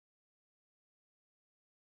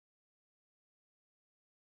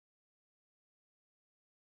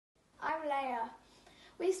I'm Leia.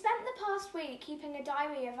 We spent the past week keeping a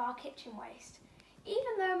diary of our kitchen waste.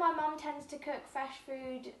 Even though my mum tends to cook fresh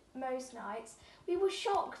food most nights, we were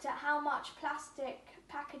shocked at how much plastic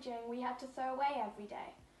packaging we had to throw away every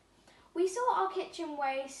day. We sort our kitchen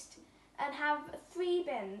waste and have 3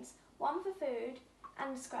 bins, one for food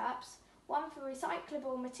and scraps, one for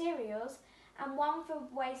recyclable materials, and one for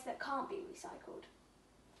waste that can't be recycled.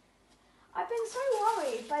 I've been so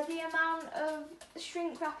worried by the amount of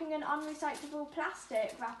shrink wrapping and unrecyclable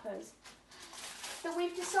plastic wrappers that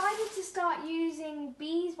we've decided to start using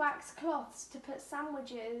beeswax cloths to put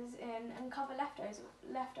sandwiches in and cover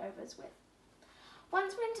leftovers with.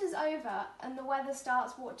 Once winter's over and the weather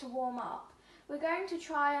starts to warm up, we're going to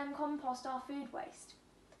try and compost our food waste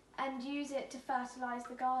and use it to fertilise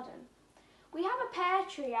the garden. We have a pear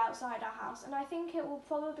tree outside our house and I think it will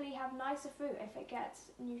probably have nicer fruit if it gets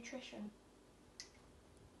nutrition.